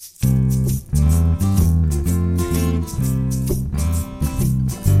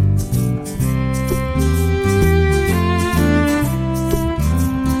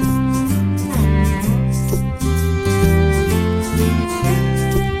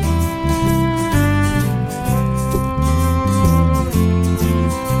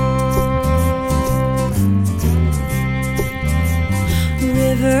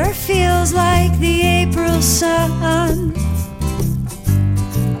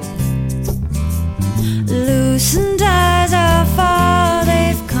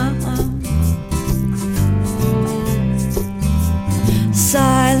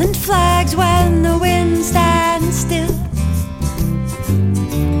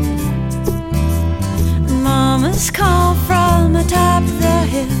voices call from atop the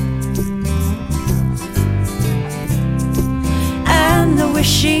hill, and the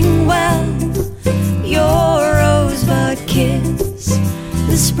wishing well, your rosebud kiss,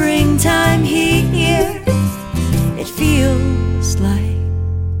 the springtime here, it feels like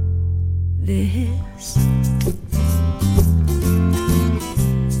this.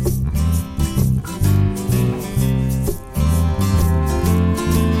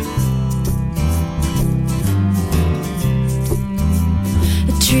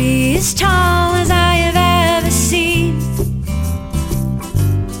 A tree as tall as I have ever seen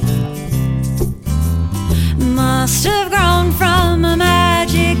must have grown from a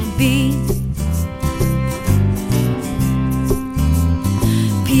magic beam.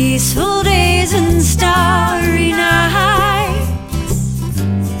 Peaceful days and starry nights.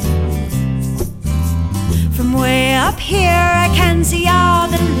 From way up here I can see all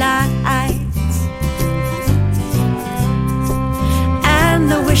the lights, and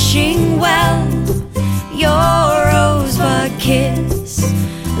the wishing well, your rosebud kiss,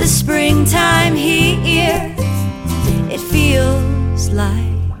 the springtime here, it feels like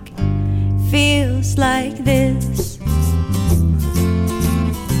this.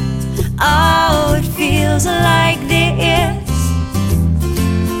 Oh, it feels like this.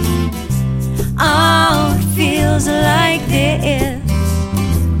 Oh, it feels like this.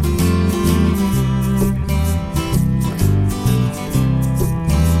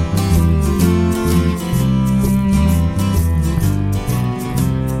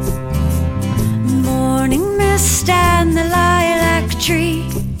 Morning mist and the lilac tree,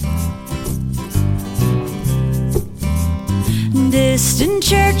 distant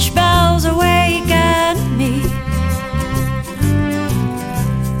church bells awaken me.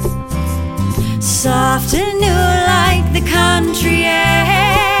 Soft and new like the country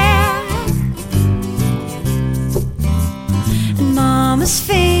air, and Mama's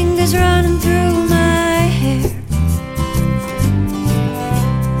fingers running through my hair,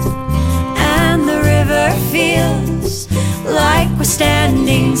 and the river feels like we're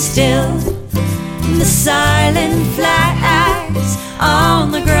standing still. The silent flags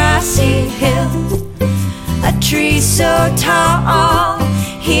on the grassy hill, a tree so tall,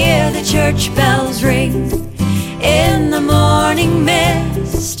 hear the church bells ring in the morning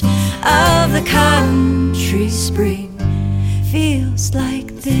mist of the country spring. Feels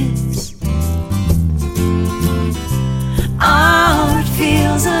like this. Oh, it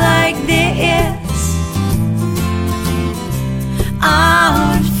feels like this.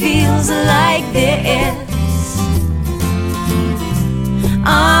 Oh, it feels like this.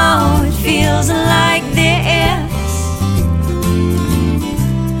 Oh, it feels like